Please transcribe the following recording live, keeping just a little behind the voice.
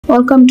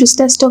Welcome to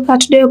Star Stalker.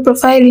 Today we're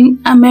profiling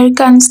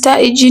American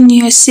star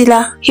Eugenio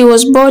Siller. He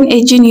was born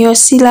Eugenio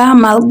Siller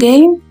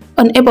Malgain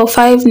on April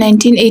 5,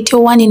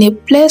 1981 in a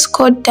place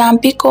called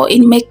Tampico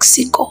in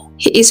Mexico.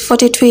 He is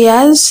 42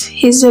 years.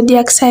 His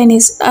zodiac sign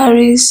is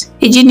Aries.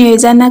 Eugenio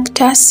is an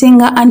actor,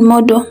 singer, and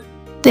model.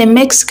 The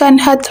Mexican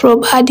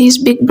heartthrob had his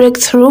big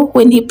breakthrough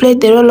when he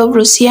played the role of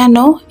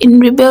Luciano in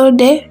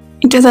Rebelde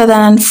in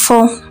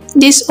 2004.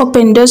 This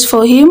opened doors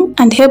for him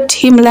and helped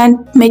him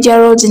land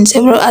major roles in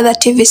several other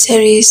TV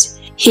series.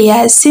 He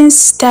has since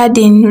starred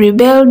in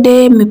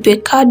Rebelde, Mi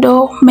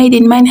Pecado, Made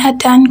in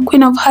Manhattan,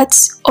 Queen of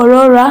Hearts,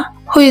 Aurora,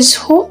 Who is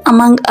Who,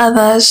 among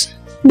others.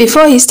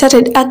 Before he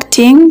started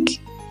acting,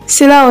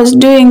 Siller was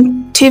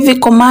doing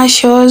TV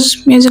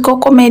commercials, musical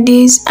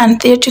comedies,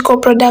 and theatrical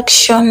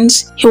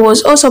productions. He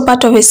was also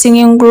part of a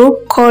singing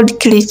group called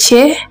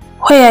Cliché,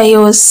 where he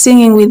was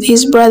singing with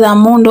his brother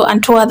Mundo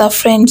and two other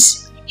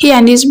friends. He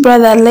and his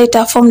brother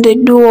later formed a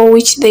duo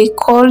which they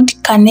called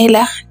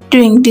Canela.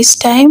 During this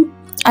time,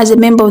 as a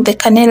member of the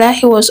Canela,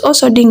 he was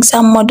also doing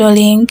some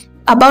modeling.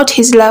 About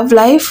his love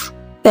life,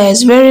 there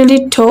is very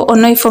little or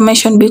no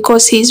information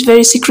because he is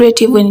very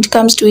secretive when it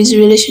comes to his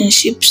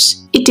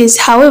relationships. It is,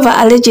 however,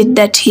 alleged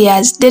that he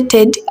has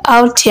dated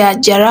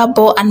Altia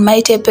Jarabo and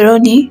Maite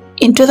Peroni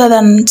in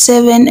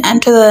 2007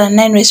 and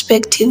 2009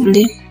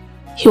 respectively.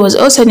 He was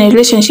also in a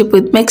relationship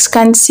with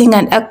Mexican singer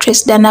and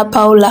actress Dana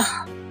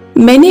Paula.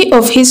 Many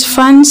of his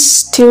fans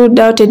still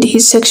doubted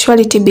his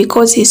sexuality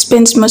because he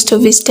spends most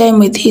of his time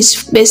with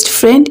his best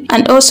friend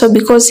and also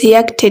because he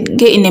acted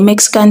gay in a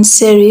Mexican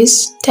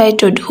series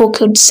titled Who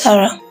Killed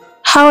Sarah.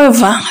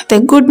 However, the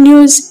good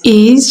news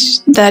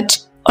is that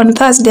on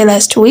Thursday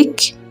last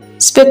week,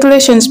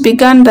 speculations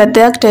began that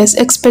the actor is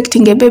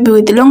expecting a baby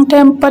with a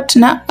long-time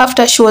partner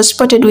after she was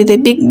spotted with a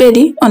big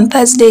belly on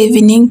Thursday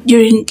evening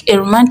during a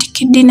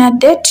romantic dinner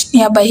date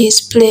nearby his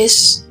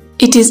place.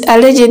 It is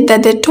alleged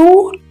that the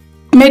two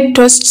made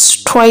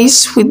toasts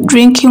twice with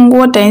drinking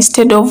water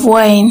instead of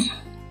wine.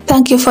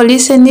 Thank you for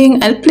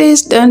listening and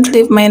please don't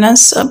leave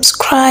minus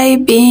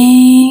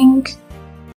subscribing.